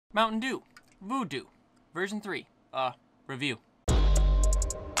Mountain Dew, Voodoo, version 3, review.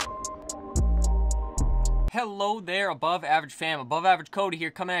 Hello there, Above Average fam. Above Average Cody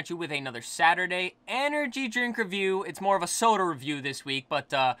here, coming at you with another Saturday energy drink review. It's more of a soda review this week,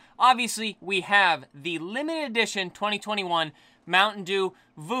 but obviously we have the limited edition 2021 Mountain Dew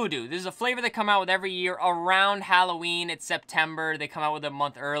Voodoo. This is a flavor they come out with every year around Halloween. It's September. They come out with it a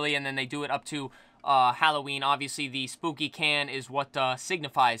month early, and then they do it up to Halloween. Obviously, the spooky can is what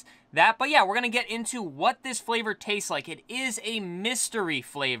signifies that. But yeah, we're going to get into what this flavor tastes like. It is a mystery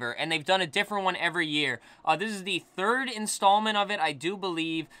flavor, and they've done a different one every year. This is the third installment of it, I do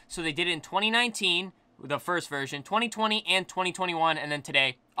believe. So they did it in 2019, the first version, 2020, and 2021, and then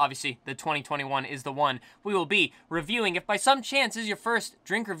today, obviously, the 2021 is the one we will be reviewing. If by some chance this is your first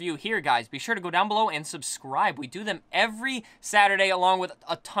drink review here, guys, be sure to go down below and subscribe. We do them every Saturday along with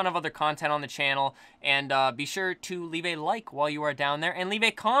a ton of other content on the channel. And be sure to leave a like while you are down there and leave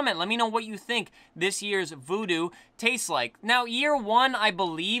a comment. Let me know what you think this year's Voodoo tastes like. Now, year one, I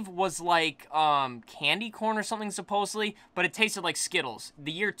believe, was like candy corn or something supposedly, but it tasted like Skittles.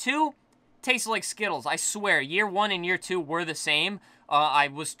 The year two tasted like Skittles. I swear, year one and year two were the same. I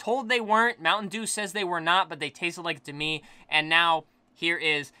was told they weren't. Mountain Dew says they were not, but they tasted like it to me. And now, here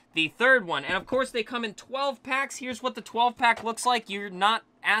is the third one. And of course, they come in 12 packs. Here's what the 12-pack looks like. You're not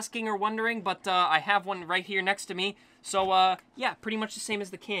asking or wondering, but I have one right here next to me. So, yeah, pretty much the same as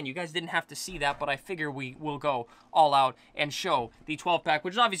the can. You guys didn't have to see that, but I figure we will go all out and show the 12-pack,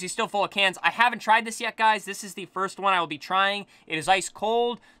 which is obviously still full of cans. I haven't tried this yet, guys. This is the first one I will be trying. It is ice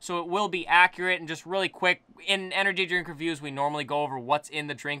cold, so it will be accurate and just really quick. In energy drink reviews, we normally go over what's in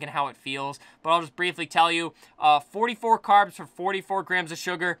the drink and how it feels, but I'll just briefly tell you, 44 carbs for 44 grams of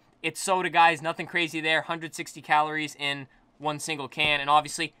sugar. It's soda, guys. Nothing crazy there. 160 calories in one single can, and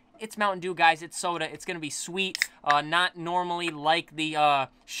obviously, it's Mountain Dew, guys. It's soda. It's going to be sweet. Not normally like the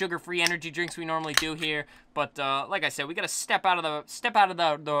sugar-free energy drinks we normally do here. But like I said, we got to step out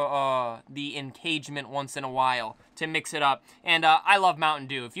of the engagement once in a while to mix it up. And I love Mountain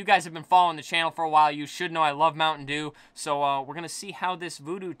Dew. If you guys have been following the channel for a while, you should know I love Mountain Dew. So we're going to see how this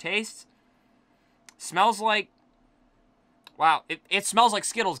Voodoo tastes. Smells like... Wow, it smells like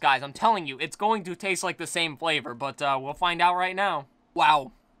Skittles, guys. I'm telling you, it's going to taste like the same flavor. But we'll find out right now.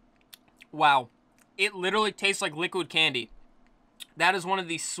 Wow. Wow, it literally tastes like liquid candy. That is one of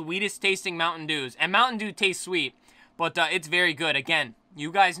the sweetest tasting Mountain Dews. And Mountain Dew tastes sweet, but it's very good. Again, you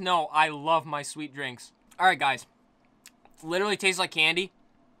guys know I love my sweet drinks. All right, guys, it literally tastes like candy.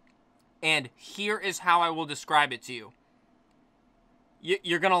 And here is how I will describe it to you.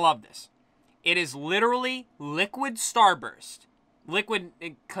 You're going to love this. It is literally liquid Starburst. Liquid,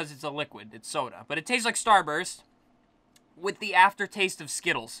 because it's a liquid, it's soda. But it tastes like Starburst with the aftertaste of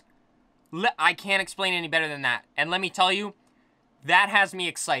Skittles. I can't explain any better than that. And let me tell you, that has me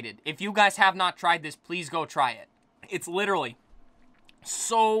excited. If you guys have not tried this, please go try it. It's literally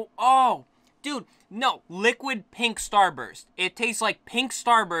so... Oh, dude, no. Liquid pink Starburst. It tastes like pink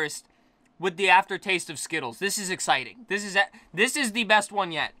Starburst with the aftertaste of Skittles. This is exciting. This is the best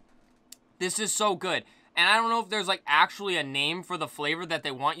one yet. This is so good. And I don't know if there's like actually a name for the flavor that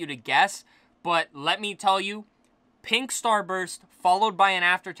they want you to guess, but let me tell you, pink Starburst followed by an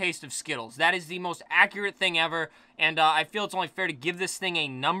aftertaste of Skittles. That is the most accurate thing ever, and I feel it's only fair to give this thing a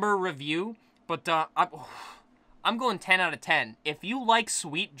number review, but I'm going 10 out of 10. If you like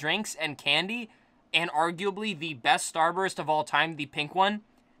sweet drinks and candy, and arguably the best Starburst of all time, the pink one,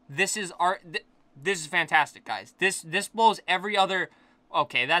 this is fantastic, guys. This blows every other...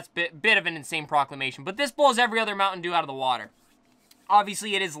 Okay, that's bit of an insane proclamation, but this blows every other Mountain Dew out of the water.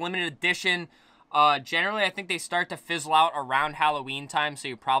 Obviously, it is limited edition. Generally, I think they start to fizzle out around Halloween time, so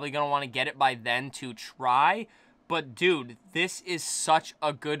you're probably going to want to get it by then to try. But, dude, this is such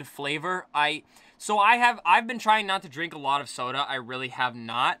a good flavor. I've been trying not to drink a lot of soda. I really have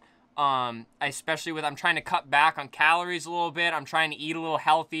not. Especially with, I'm trying to cut back on calories a little bit. I'm trying to eat a little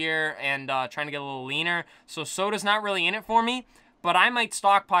healthier and trying to get a little leaner. So, soda's not really in it for me. But I might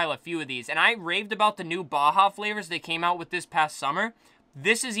stockpile a few of these. And I raved about the new Baja flavors they came out with this past summer.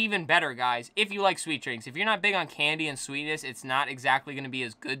 This is even better, guys, if you like sweet drinks. If you're not big on candy and sweetness, it's not exactly going to be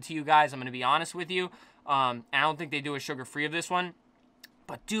as good to you guys. I'm going to be honest with you. I don't think they do a sugar-free of this one.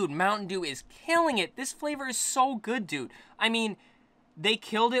 But, dude, Mountain Dew is killing it. This flavor is so good, dude. I mean, they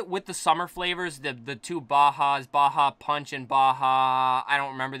killed it with the summer flavors, the two Bajas, Baja Punch and Baja, I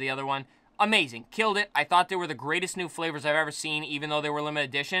don't remember the other one. Amazing. Killed it. I thought they were the greatest new flavors I've ever seen, even though they were limited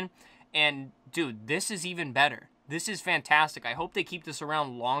edition. And, dude, this is even better. This is fantastic. I hope they keep this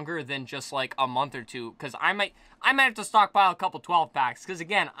around longer than just like a month or two, because I might have to stockpile a couple 12-packs, because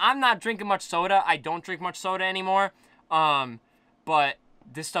again, I'm not drinking much soda. I don't drink much soda anymore. But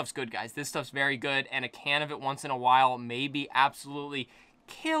this stuff's good, guys. This stuff's very good, and a can of it once in a while may be absolutely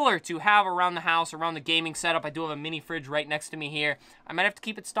killer to have around the house, around the gaming setup. I do have a mini fridge right next to me here. I might have to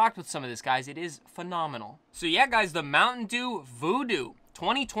keep it stocked with some of this, guys. It is phenomenal. So yeah, guys, the Mountain Dew Voodoo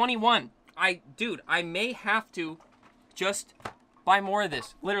 2021. Dude, I may have to just buy more of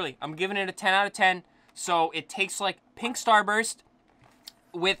this. Literally, I'm giving it a 10 out of 10. So it tastes like pink Starburst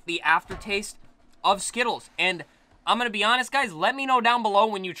with the aftertaste of Skittles. And I'm going to be honest, guys, let me know down below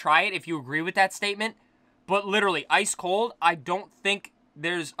when you try it if you agree with that statement. But literally, ice cold, I don't think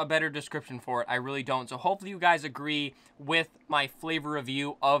there's a better description for it. I really don't. So hopefully you guys agree with my flavor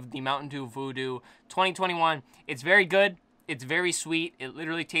review of the Mountain Dew Voodoo 2021. It's very good. It's very sweet. It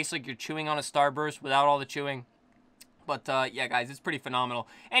literally tastes like you're chewing on a Starburst without all the chewing. But, yeah, guys, it's pretty phenomenal.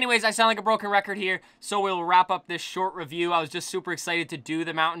 Anyways, I sound like a broken record here, so we'll wrap up this short review. I was just super excited to do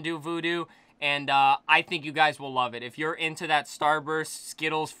the Mountain Dew Voodoo, and I think you guys will love it. If you're into that Starburst,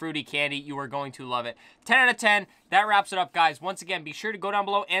 Skittles, fruity candy, you are going to love it. 10 out of 10. That wraps it up, guys. Once again, be sure to go down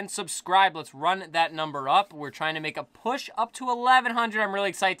below and subscribe. Let's run that number up. We're trying to make a push up to 1,100. I'm really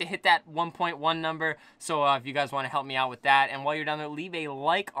excited to hit that 1.1 number. So if you guys want to help me out with that, and while you're down there, leave a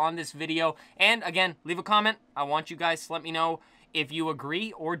like on this video. And again, leave a comment. I want you guys to let me know if you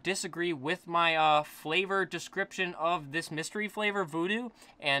agree or disagree with my flavor description of this mystery flavor Voodoo.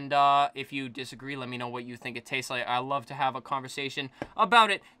 And if you disagree, let me know what you think it tastes like. I love to have a conversation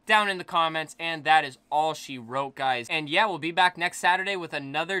about it down in the comments. And that is all she wrote, guys. And yeah, we'll be back next Saturday with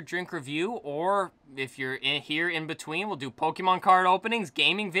another drink review. Or if you're here in between, we'll do Pokemon card openings,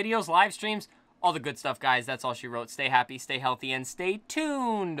 gaming videos, live streams, all the good stuff, guys. That's all she wrote. Stay happy, stay healthy, and stay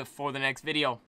tuned for the next video.